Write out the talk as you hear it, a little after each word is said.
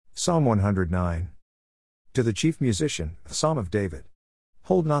Psalm 109. To the chief musician, a psalm of David.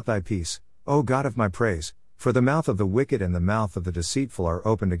 Hold not thy peace, O God of my praise, for the mouth of the wicked and the mouth of the deceitful are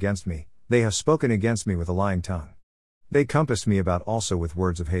opened against me, they have spoken against me with a lying tongue. They compassed me about also with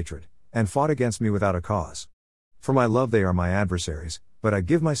words of hatred, and fought against me without a cause. For my love they are my adversaries, but I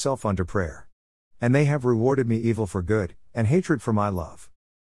give myself unto prayer. And they have rewarded me evil for good, and hatred for my love.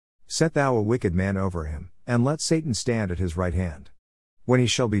 Set thou a wicked man over him, and let Satan stand at his right hand. When he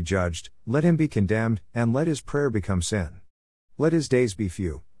shall be judged, let him be condemned, and let his prayer become sin. Let his days be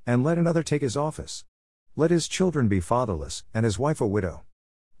few, and let another take his office. Let his children be fatherless, and his wife a widow.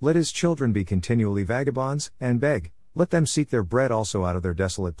 Let his children be continually vagabonds, and beg, let them seek their bread also out of their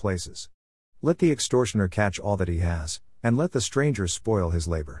desolate places. Let the extortioner catch all that he has, and let the stranger spoil his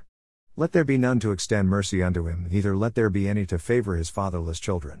labor. Let there be none to extend mercy unto him, neither let there be any to favor his fatherless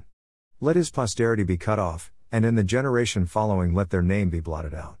children. Let his posterity be cut off, and in the generation following let their name be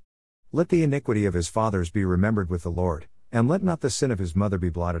blotted out. Let the iniquity of his fathers be remembered with the Lord, and let not the sin of his mother be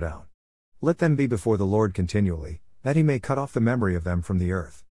blotted out. Let them be before the Lord continually, that he may cut off the memory of them from the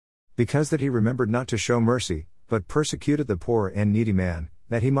earth. Because that he remembered not to show mercy, but persecuted the poor and needy man,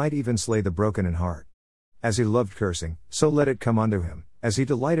 that he might even slay the broken in heart. As he loved cursing, so let it come unto him, as he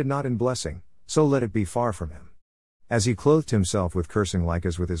delighted not in blessing, so let it be far from him. As he clothed himself with cursing like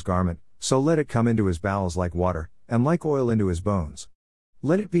as with his garment, so let it come into his bowels like water, and like oil into his bones.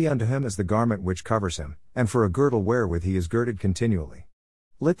 Let it be unto him as the garment which covers him, and for a girdle wherewith he is girded continually.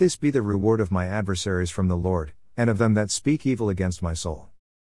 Let this be the reward of my adversaries from the Lord, and of them that speak evil against my soul.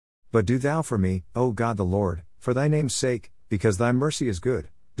 But do thou for me, O God the Lord, for thy name's sake, because thy mercy is good,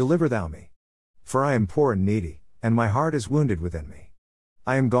 deliver thou me. For I am poor and needy, and my heart is wounded within me.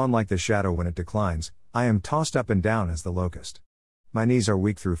 I am gone like the shadow when it declines, I am tossed up and down as the locust. My knees are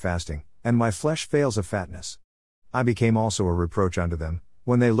weak through fasting, and my flesh fails of fatness. I became also a reproach unto them,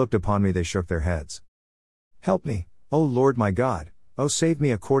 when they looked upon me they shook their heads. Help me, O Lord my God, O save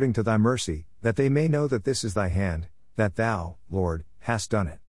me according to thy mercy, that they may know that this is thy hand, that thou, Lord, hast done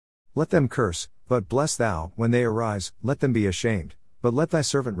it. Let them curse, but bless thou, when they arise, let them be ashamed, but let thy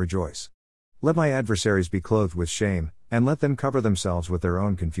servant rejoice. Let my adversaries be clothed with shame, and let them cover themselves with their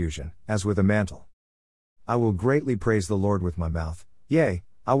own confusion, as with a mantle. I will greatly praise the Lord with my mouth, yea,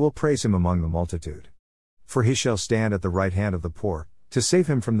 I will praise him among the multitude. For he shall stand at the right hand of the poor, to save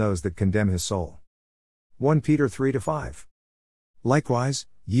him from those that condemn his soul. 1 Peter 3-5. Likewise,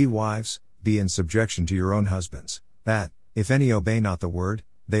 ye wives, be in subjection to your own husbands, that, if any obey not the word,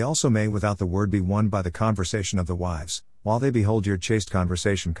 they also may without the word be won by the conversation of the wives, while they behold your chaste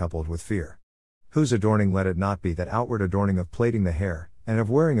conversation coupled with fear. Whose adorning let it not be that outward adorning of plaiting the hair, and of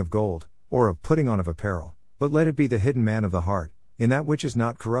wearing of gold, or of putting on of apparel, but let it be the hidden man of the heart, in that which is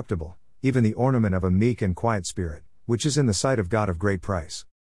not corruptible, even the ornament of a meek and quiet spirit, which is in the sight of God of great price.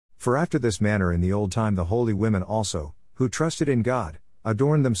 For after this manner in the old time the holy women also, who trusted in God,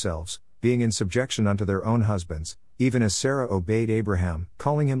 adorned themselves, being in subjection unto their own husbands, even as Sarah obeyed Abraham,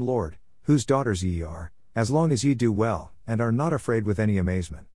 calling him Lord, whose daughters ye are, as long as ye do well, and are not afraid with any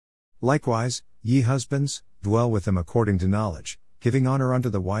amazement. Likewise, ye husbands, dwell with them according to knowledge, giving honor unto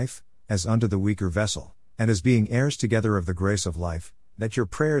the wife, as unto the weaker vessel, and as being heirs together of the grace of life, that your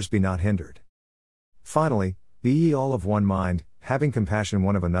prayers be not hindered. Finally, be ye all of one mind, having compassion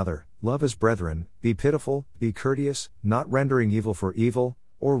one of another, love as brethren, be pitiful, be courteous, not rendering evil for evil,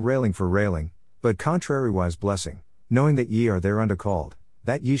 or railing for railing, but contrariwise blessing, knowing that ye are thereunto called,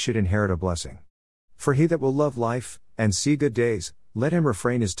 that ye should inherit a blessing. For he that will love life, and see good days, let him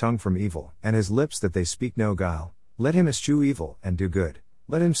refrain his tongue from evil, and his lips that they speak no guile, let him eschew evil, and do good,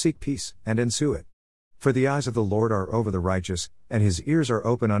 let him seek peace, and ensue it. For the eyes of the Lord are over the righteous, and his ears are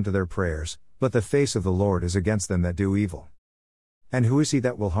open unto their prayers, but the face of the Lord is against them that do evil. And who is he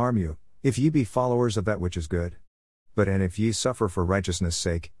that will harm you, if ye be followers of that which is good? But and if ye suffer for righteousness'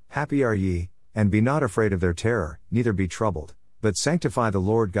 sake, happy are ye, and be not afraid of their terror, neither be troubled, but sanctify the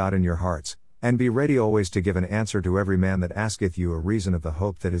Lord God in your hearts, and be ready always to give an answer to every man that asketh you a reason of the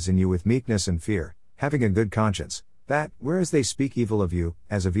hope that is in you with meekness and fear, having a good conscience, that, whereas they speak evil of you,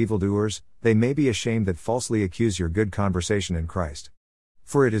 as of evildoers, they may be ashamed that falsely accuse your good conversation in Christ.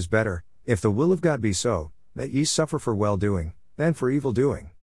 For it is better, if the will of God be so, that ye suffer for well-doing, than for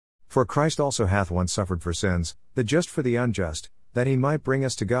evil-doing. For Christ also hath once suffered for sins, the just for the unjust, that he might bring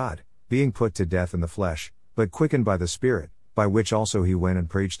us to God, being put to death in the flesh, but quickened by the Spirit, by which also he went and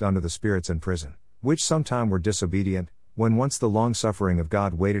preached unto the spirits in prison, which sometime were disobedient, when once the long suffering of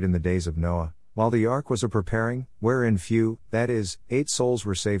God waited in the days of Noah, while the ark was a-preparing, wherein few, that is, 8 souls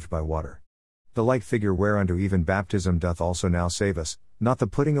were saved by water. The like figure whereunto even baptism doth also now save us, not the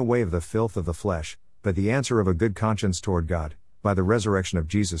putting away of the filth of the flesh, but the answer of a good conscience toward God, by the resurrection of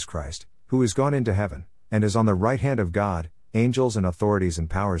Jesus Christ, who is gone into heaven, and is on the right hand of God, angels and authorities and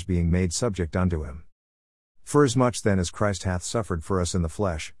powers being made subject unto him. Forasmuch then as Christ hath suffered for us in the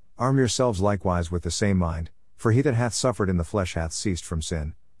flesh, arm yourselves likewise with the same mind, for he that hath suffered in the flesh hath ceased from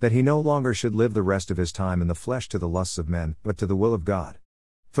sin, that he no longer should live the rest of his time in the flesh to the lusts of men, but to the will of God.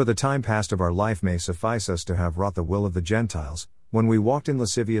 For the time past of our life may suffice us to have wrought the will of the Gentiles, when we walked in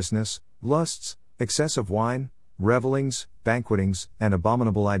lasciviousness, lusts, excess of wine, revellings, banquetings, and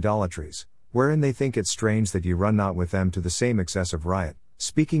abominable idolatries, wherein they think it strange that ye run not with them to the same excess of riot,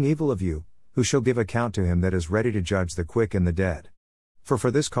 speaking evil of you, who shall give account to him that is ready to judge the quick and the dead.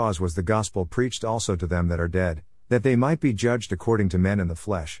 For this cause was the gospel preached also to them that are dead, that they might be judged according to men in the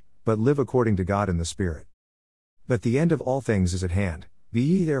flesh, but live according to God in the Spirit. But the end of all things is at hand, be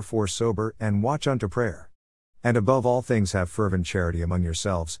ye therefore sober, and watch unto prayer. And above all things have fervent charity among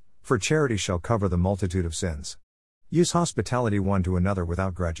yourselves, for charity shall cover the multitude of sins. Use hospitality one to another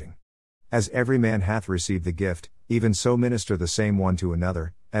without grudging. As every man hath received the gift, even so minister the same one to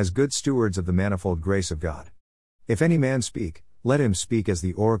another, as good stewards of the manifold grace of God. If any man speak, let him speak as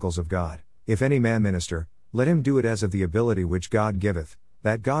the oracles of God. If any man minister, let him do it as of the ability which God giveth,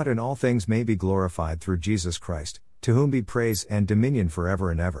 that God in all things may be glorified through Jesus Christ, to whom be praise and dominion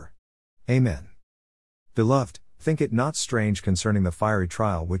forever and ever. Amen. Beloved, think it not strange concerning the fiery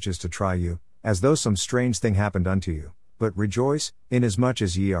trial which is to try you, as though some strange thing happened unto you, but rejoice, inasmuch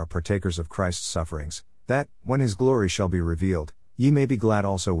as ye are partakers of Christ's sufferings, that, when his glory shall be revealed, ye may be glad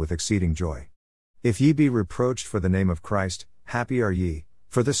also with exceeding joy. If ye be reproached for the name of Christ, happy are ye,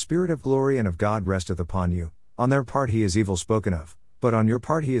 for the Spirit of glory and of God resteth upon you. On their part he is evil spoken of, but on your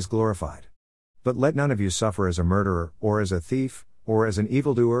part he is glorified. But let none of you suffer as a murderer, or as a thief, or as an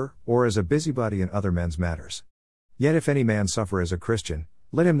evildoer, or as a busybody in other men's matters. Yet if any man suffer as a Christian,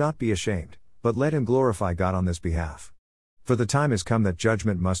 let him not be ashamed, but let him glorify God on this behalf. For the time is come that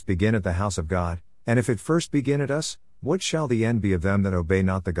judgment must begin at the house of God, and if it first begin at us, what shall the end be of them that obey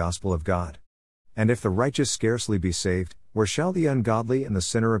not the gospel of God? And if the righteous scarcely be saved, where shall the ungodly and the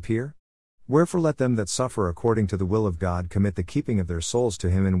sinner appear? Wherefore let them that suffer according to the will of God commit the keeping of their souls to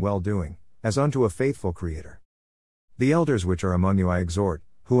him in well-doing, as unto a faithful Creator. The elders which are among you I exhort,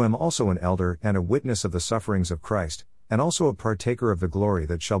 who am also an elder and a witness of the sufferings of Christ, and also a partaker of the glory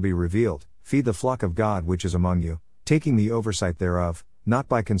that shall be revealed, feed the flock of God which is among you, taking the oversight thereof, not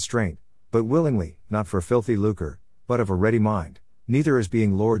by constraint, but willingly, not for filthy lucre, but of a ready mind, neither as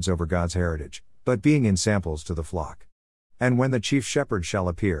being lords over God's heritage, but being in samples to the flock. And when the chief shepherd shall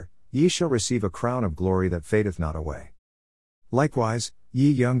appear, ye shall receive a crown of glory that fadeth not away. Likewise,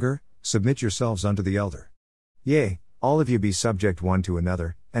 ye younger, submit yourselves unto the elder. Yea, all of you be subject one to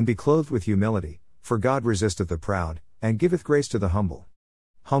another, and be clothed with humility, for God resisteth the proud, and giveth grace to the humble.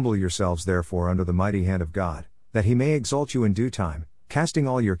 Humble yourselves therefore under the mighty hand of God, that he may exalt you in due time, casting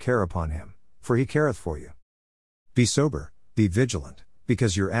all your care upon him, for he careth for you. Be sober, be vigilant,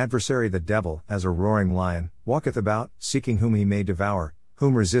 because your adversary the devil, as a roaring lion, walketh about, seeking whom he may devour,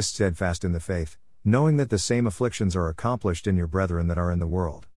 whom resist steadfast in the faith, knowing that the same afflictions are accomplished in your brethren that are in the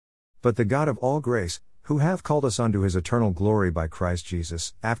world. But the God of all grace, who hath called us unto his eternal glory by Christ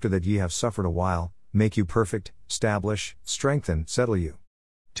Jesus, after that ye have suffered a while, make you perfect, stablish, strengthen, settle you.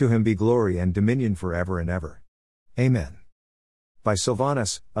 To him be glory and dominion forever and ever. Amen. By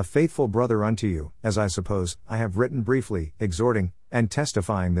Silvanus, a faithful brother unto you, as I suppose, I have written briefly, exhorting, and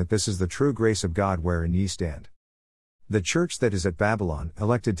testifying that this is the true grace of God wherein ye stand. The church that is at Babylon,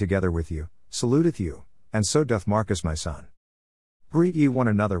 elected together with you, saluteth you, and so doth Marcus my son. Greet ye one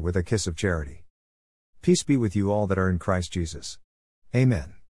another with a kiss of charity. Peace be with you all that are in Christ Jesus.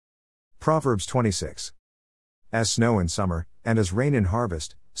 Amen. Proverbs 26. As snow in summer, and as rain in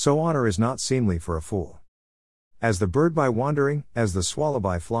harvest, so honor is not seemly for a fool. As the bird by wandering, as the swallow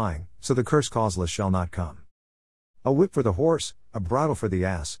by flying, so the curse causeless shall not come. A whip for the horse, a bridle for the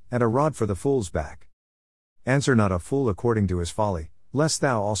ass, and a rod for the fool's back. Answer not a fool according to his folly, lest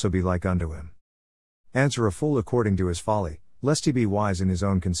thou also be like unto him. Answer a fool according to his folly, lest he be wise in his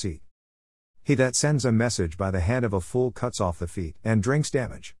own conceit. He that sends a message by the hand of a fool cuts off the feet, and drinks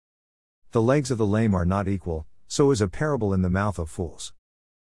damage. The legs of the lame are not equal, so is a parable in the mouth of fools.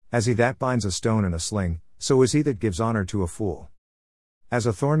 As he that binds a stone in a sling, so is he that gives honor to a fool. As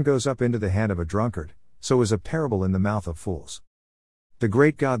a thorn goes up into the hand of a drunkard, so is a parable in the mouth of fools. The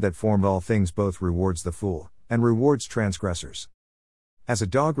great God that formed all things both rewards the fool, and rewards transgressors. As a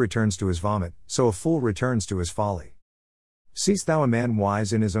dog returns to his vomit, so a fool returns to his folly. Seest thou a man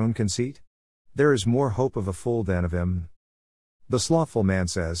wise in his own conceit? There is more hope of a fool than of him. The slothful man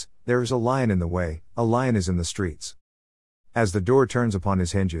says, there is a lion in the way, a lion is in the streets. As the door turns upon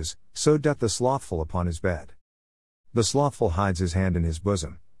his hinges, so doth the slothful upon his bed. The slothful hides his hand in his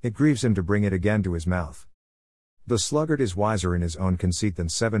bosom, it grieves him to bring it again to his mouth. The sluggard is wiser in his own conceit than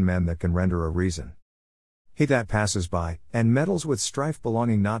 7 men that can render a reason. He that passes by, and meddles with strife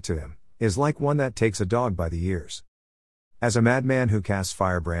belonging not to him, is like one that takes a dog by the ears. As a madman who casts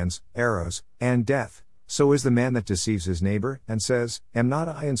firebrands, arrows, and death, so is the man that deceives his neighbor, and says, Am not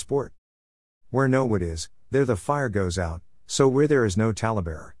I in sport? Where no wood is, there the fire goes out, so where there is no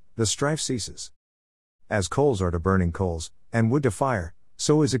talebearer, the strife ceases. As coals are to burning coals, and wood to fire,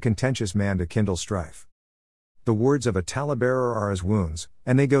 so is a contentious man to kindle strife. The words of a talebearer are as wounds,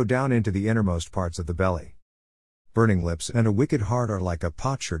 and they go down into the innermost parts of the belly. Burning lips and a wicked heart are like a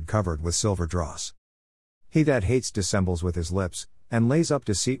potsherd covered with silver dross. He that hates dissembles with his lips, and lays up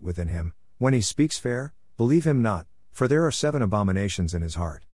deceit within him. When he speaks fair, believe him not, for there are 7 abominations in his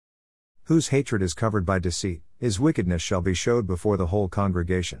heart. Whose hatred is covered by deceit, his wickedness shall be showed before the whole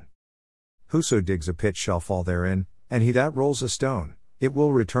congregation. Whoso digs a pit shall fall therein, and he that rolls a stone, it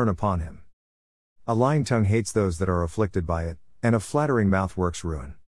will return upon him. A lying tongue hates those that are afflicted by it, and a flattering mouth works ruin.